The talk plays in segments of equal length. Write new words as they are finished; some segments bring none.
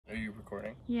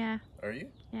recording? Yeah. Are you?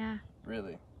 Yeah.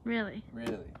 Really? Really?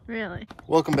 Really? Really?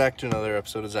 Welcome back to another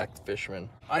episode of Zachthefisherman.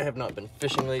 I have not been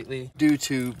fishing lately due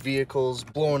to vehicles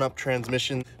blowing up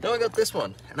transmission. Now I got this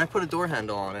one, and I put a door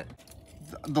handle on it.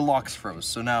 The locks froze,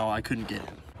 so now I couldn't get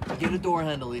in. Get a door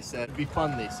handle, they said. It'd be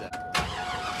fun, they said.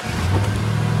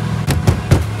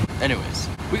 Anyways,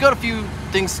 we got a few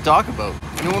things to talk about.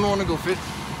 Anyone want to go fish?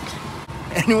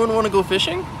 Anyone want to go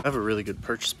fishing? I have a really good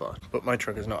perch spot, but my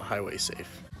truck is not highway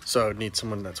safe. So I would need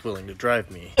someone that's willing to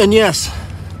drive me. And yes,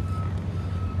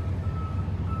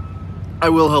 I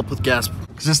will help with gas.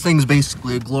 Because this thing's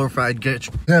basically a glorified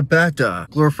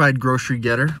glorified grocery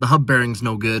getter. The hub bearing's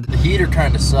no good. The heater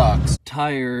kind of sucks.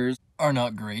 Tires are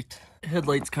not great.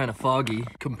 Headlight's kind of foggy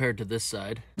compared to this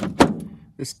side.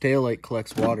 This taillight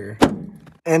collects water.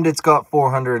 And it's got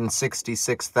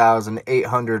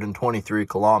 466,823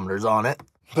 kilometers on it.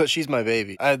 But she's my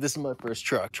baby. This is my first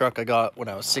truck I got when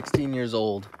I was 16 years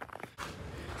old.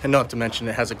 And not to mention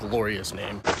it has a glorious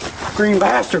name. Green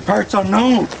bastard, parts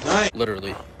unknown.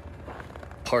 Literally,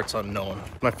 parts unknown.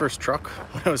 My first truck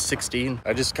when I was 16,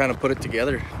 I just kind of put it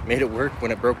together, made it work when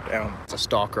it broke down. It's a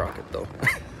stock rocket though.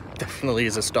 Definitely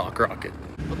is a stock rocket.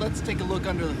 But let's take a look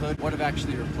under the hood, what I've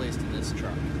actually replaced in this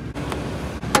truck.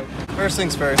 First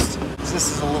things first, this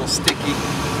is a little sticky,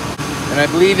 and I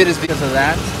believe it is because of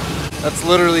that. That's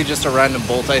literally just a random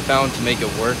bolt I found to make it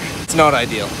work. It's not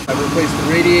ideal. I replaced the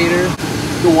radiator,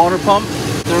 the water pump,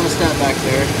 thermostat back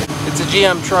there. It's a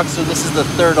GM truck, so this is the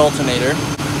third alternator.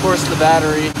 Of course, the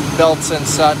battery, belts and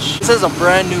such. This has a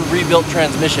brand new rebuilt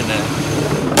transmission in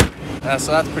it.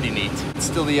 So that's pretty neat. It's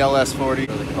still the LS40, what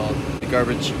are they called? The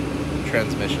garbage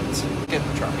transmissions. Get in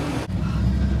the truck.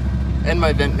 And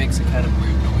my vent makes a kind of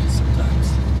weird noise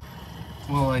sometimes.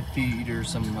 Well, I feed her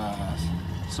some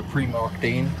Supreme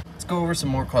Octane. Let's go over some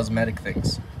more cosmetic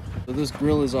things. So this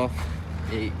grill is off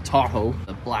a Tahoe,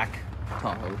 a black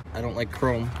Tahoe. I don't like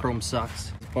chrome. Chrome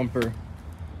sucks. This bumper,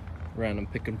 random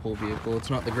pick and pull vehicle. It's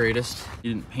not the greatest.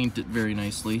 You didn't paint it very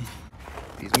nicely.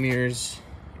 These mirrors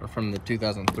are from the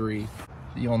 2003.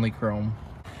 The only chrome.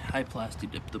 I plasti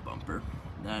dipped the bumper.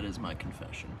 That is my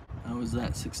confession. I was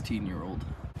that 16-year-old.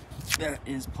 That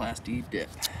is plasti dip.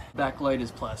 Backlight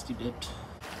is plasti dipped.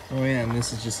 Oh yeah, and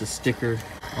this is just a sticker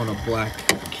on a black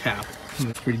cap.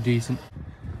 That's pretty decent.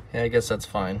 Yeah, I guess that's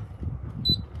fine.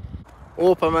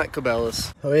 Oh, I'm at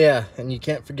Cabela's. Oh yeah, and you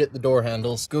can't forget the door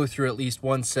handles. Go through at least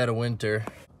one set of winter.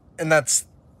 And that's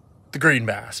the green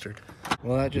bastard.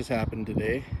 Well, that just happened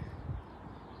today.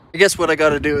 I guess what I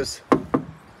gotta do is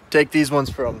take these ones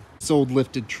from this old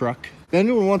lifted truck. If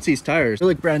anyone wants these tires, they're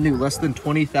like brand new, less than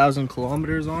 20,000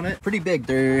 kilometers on it. Pretty big.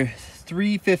 They're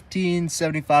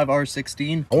 315/75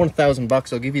 R16. I want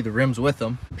 $1,000. I'll give you the rims with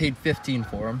them. Paid 15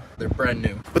 for them. They're brand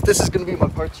new. But this is gonna be my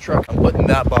parts truck. I'm putting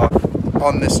that box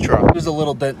on this truck. There's a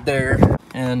little dent there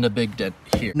and a big dent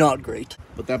here. Not great,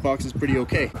 but that box is pretty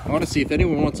okay. Honestly, if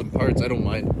anyone wants some parts, I don't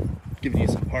mind giving you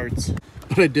some parts.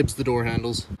 But I dips the door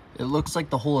handles. It looks like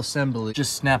the whole assembly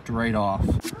just snapped right off.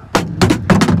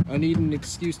 I need an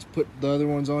excuse to put the other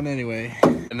ones on anyway.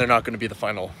 And they're not going to be the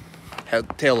final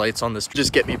tail lights on this.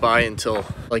 Just get me by until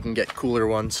I can get cooler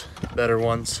ones, better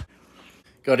ones.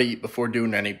 Gotta eat before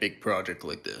doing any big project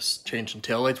like this. Changing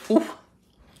tail lights. Whew.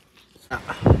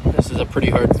 This is a pretty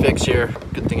hard fix here.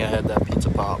 Good thing I had that pizza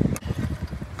pop.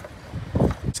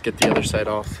 Let's get the other side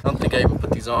off. I don't think I even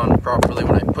put these on properly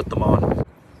when I put them on.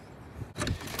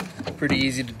 Pretty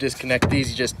easy to disconnect these.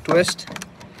 You just twist.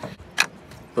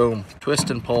 Boom, twist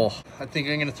and pull. I think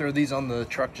I'm gonna throw these on the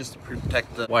truck just to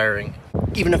protect the wiring.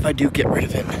 Even if I do get rid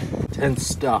of it. Tense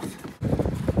stuff.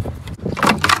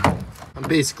 I'm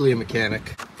basically a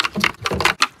mechanic.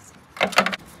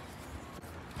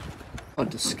 Oh,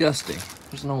 disgusting.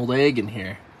 There's an old egg in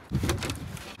here.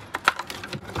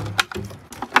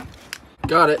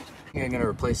 Got it. I think I'm gonna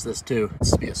replace this too.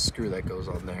 This will be a screw that goes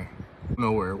on there.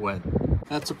 Nowhere it went.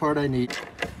 That's the part I need.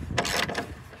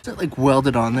 Is that like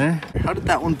welded on there? How did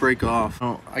that one break off?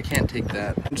 Oh, I can't take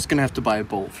that. I'm just gonna have to buy a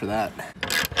bolt for that.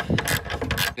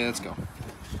 Okay, let's go.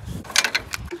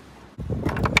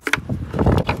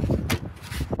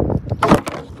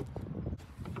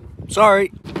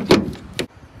 Sorry.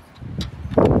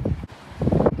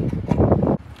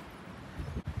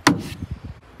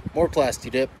 More plasti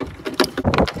dip.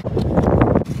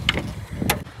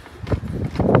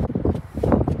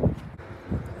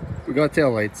 We got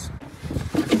tail lights.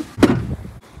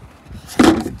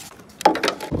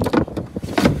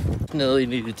 Definitely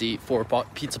needed to eat 4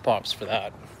 pizza pops for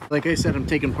that. Like I said, I'm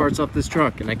taking parts off this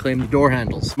truck and I claim the door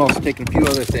handles. I'm also taking a few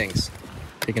other things.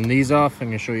 Taking these off, I'm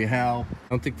gonna show you how. I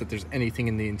don't think that there's anything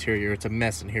in the interior. It's a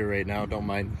mess in here right now, don't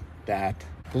mind that.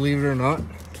 Believe it or not,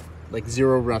 Like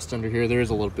zero rust under here. There is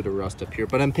a little bit of rust up here,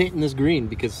 but I'm painting this green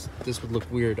because this would look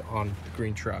weird on the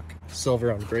green truck.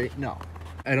 Silver on gray, no.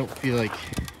 I don't feel like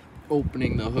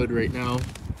opening the hood right now.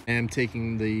 I'm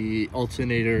taking the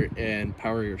alternator and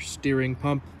power steering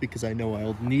pump because I know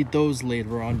I'll need those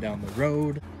later on down the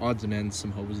road. Odds and ends,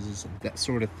 some hoses, and that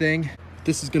sort of thing.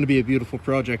 This is gonna be a beautiful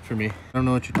project for me. I don't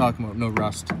know what you're talking about, no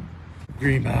rust.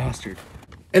 Green bastard.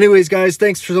 Anyways, guys,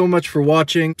 thanks so much for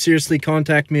watching. Seriously,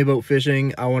 contact me about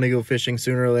fishing. I want to go fishing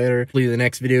sooner or later. Hopefully the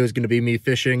next video is going to be me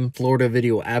fishing. Florida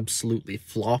video absolutely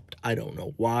flopped. I don't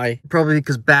know why. Probably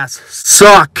because bass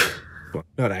suck. Well,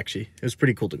 not actually. It was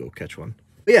pretty cool to go catch one.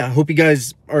 But yeah, I hope you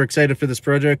guys are excited for this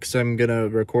project because I'm going to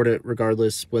record it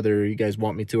regardless whether you guys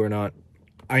want me to or not.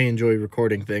 I enjoy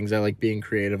recording things. I like being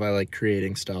creative. I like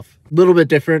creating stuff. A little bit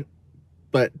different.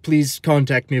 But please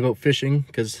contact me about fishing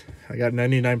because I got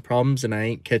 99 problems and I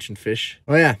ain't catching fish.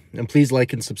 Oh yeah, and please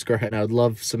like and subscribe. And I would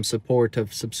love some support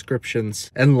of subscriptions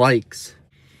and likes.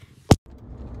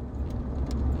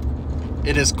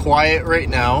 It is quiet right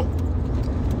now.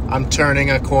 I'm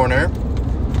turning a corner.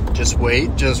 Just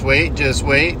wait, just wait, just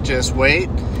wait, just wait.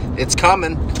 It's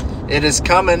coming. It is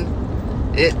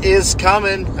coming. It is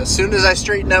coming as soon as I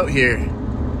straighten out here.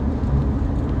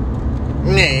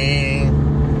 Nah.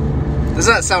 Does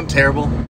that sound terrible?